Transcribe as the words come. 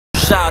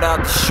Shout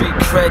out to Street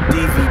Cred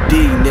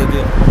DVD,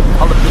 nigga.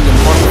 All up in your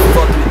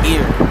motherfucking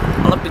ear.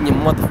 All up in your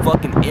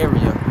motherfucking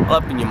area. All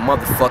up in your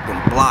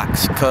motherfucking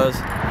blocks, cuz.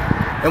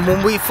 And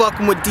when we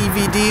fucking with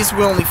DVDs,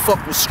 we only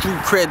fuck with Street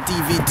Cred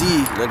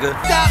DVD, nigga.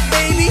 Stop,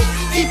 baby.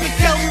 Keep it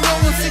Kelly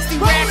rolling.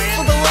 60 racks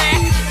for the lack.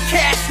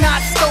 Cash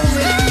not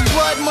stolen.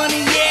 Blood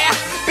money, yeah.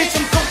 Bitch,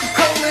 I'm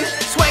Coca-Cola.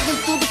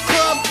 Swagging through the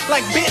club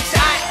like bitch,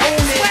 I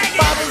own it.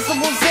 Bottles of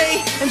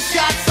rosé and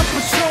shots of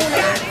Patron.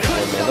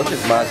 Man, look at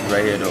this Mozzie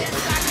right here, though.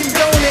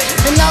 Condone it.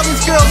 And all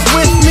these girls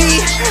with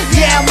me,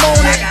 yeah, I'm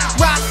on it.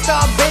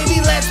 Rockstar,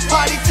 baby, let's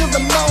party till the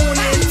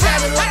morning.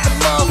 Tatted like a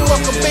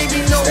motherfucker,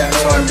 baby, no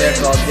warning.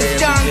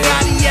 John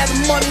Gotti, yeah,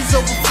 the money's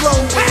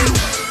overflowing.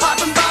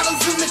 Popping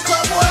bottles in the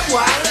club, boy, I'm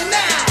wildin'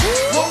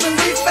 now. Rolling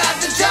reef out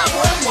the job,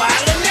 boy, I'm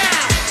wildin' now.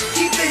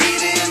 Keep the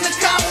heater in the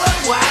car, boy,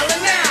 I'm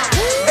wildin' now.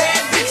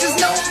 Bad bitches,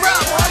 no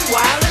problem, I'm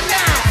wildin'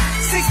 now.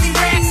 60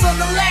 racks on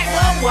the leg,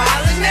 boy, I'm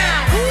wildin'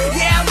 now.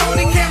 Yeah, I'm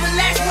on it, can't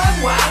relax, boy, I'm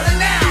wildin'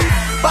 now.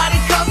 Body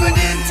covered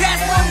in tats,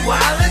 boy, I'm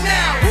wildin'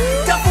 now.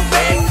 Duffel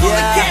bag full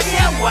of cash,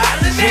 yeah, I'm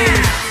wildin'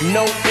 now.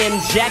 No M.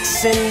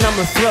 Jackson, I'm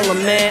a thriller,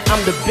 man.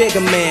 I'm the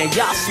bigger man.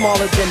 Y'all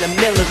smaller than a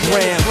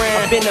milligram.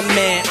 I've been a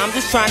man. I'm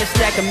just trying to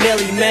stack a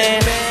milli, man.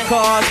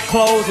 Cars,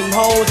 clothes, and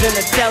hoes in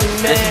the telly,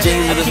 man. This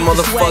James of this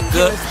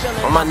motherfucker.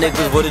 All my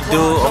niggas what it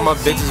do. All my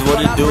bitches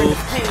what it do.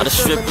 All the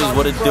strippers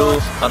what it do.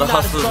 All the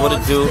hustlers what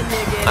it do.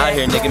 Out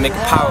here, nigga,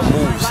 making power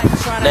moves.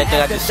 And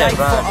everything I just said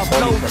rhymes,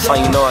 homie. That's how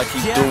you know I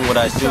keep doing what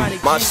I do.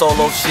 My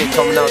solo shit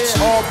coming out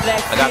too.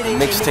 I got the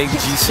mixtape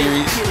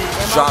G-Series.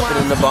 Dropping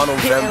in about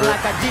November.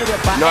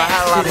 You know, I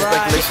had a lot of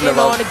speculation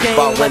about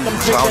when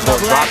I was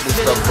gonna drop this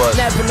stuff, but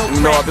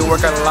you know, I've been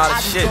working on a lot of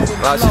shit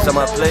on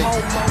my plate.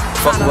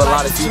 Fucking with a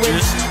lot of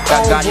features.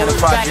 Got Gotti on the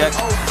project.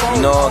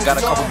 You know, I got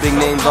a couple big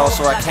names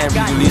also I can't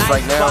re-release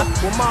right now,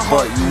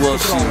 but you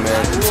will see,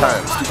 man. Good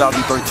times.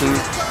 2013.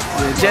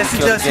 Jesse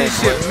does his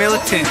shit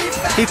militant.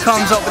 He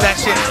comes up with that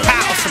shit.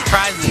 How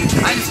surprising!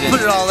 I just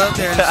put it all out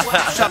there and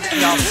just shove it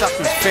in y'all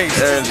sucker's face.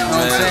 You know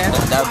what I'm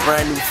saying? That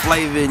brand new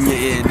flavor in your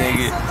ear,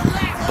 nigga.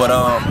 But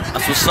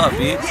that's what's up,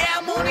 B.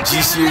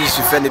 G-Series,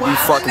 you finna be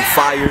fucking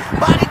fire.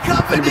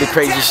 Finna be the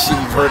craziest shit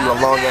you've heard in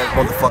a long ass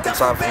motherfucking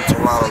time from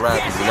Toronto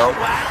rappers, you know?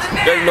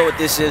 You already know what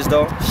this is,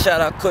 though.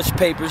 Shout out Kush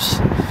Papers,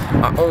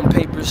 our own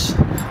papers,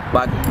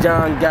 by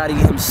John Gotti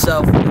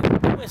himself.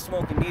 We're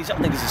smoking these, y'all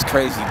niggas is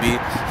crazy, B.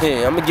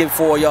 Here, I'm gonna give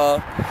 4 of y'all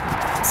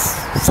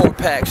 4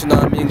 packs, you know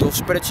what I mean? Go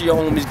spread it to your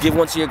homies, give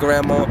one to your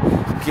grandma,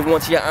 give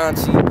one to your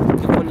auntie,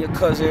 give one to your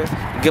cousin,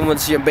 give one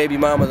to your baby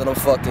mama that I'm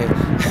fucking.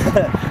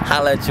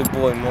 Holla at your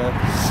boy, man.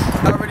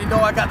 I already know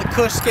I got the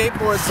Kush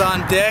skateboards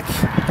on deck.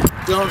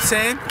 You know what I'm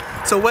saying?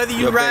 So whether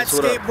you ride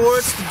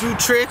skateboards to do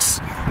tricks,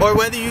 or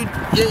whether you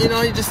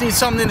know, you just need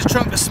something in the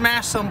trunk to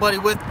smash somebody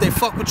with, they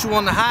fuck with you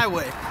on the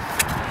highway.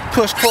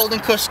 Kush clothing,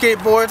 Kush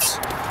skateboards.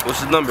 What's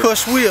the number?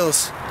 Kush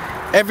wheels.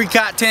 Every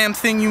goddamn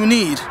thing you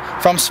need,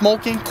 from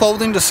smoking,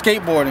 clothing to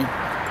skateboarding.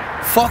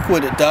 Fuck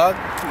with it, dog.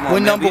 We're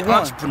number one.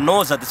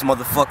 Entrepreneurs at this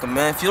motherfucker,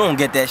 man. If you don't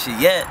get that shit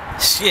yet,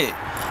 shit,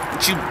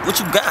 what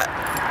you got?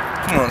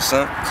 Come on,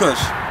 son. Kush.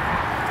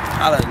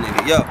 Holla at a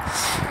nigga, yo.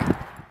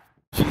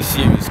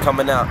 G-Series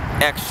coming out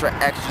extra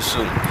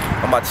soon.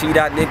 On my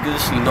T-Dot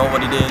niggas, you know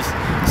what it is.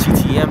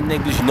 CTM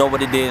niggas, you know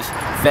what it is.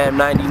 Fam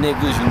 90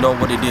 niggas, you know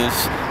what it is.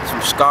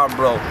 Some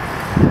Scarborough.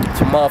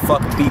 It's a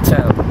motherfucking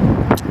B-Town.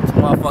 It's a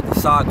motherfucking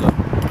Saga.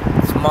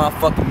 It's a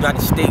motherfucking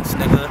United States,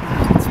 nigga.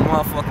 It's a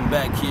motherfucking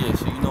back here,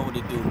 so you know what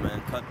it do,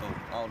 man. Cut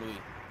though, all the way.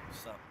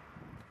 What's up?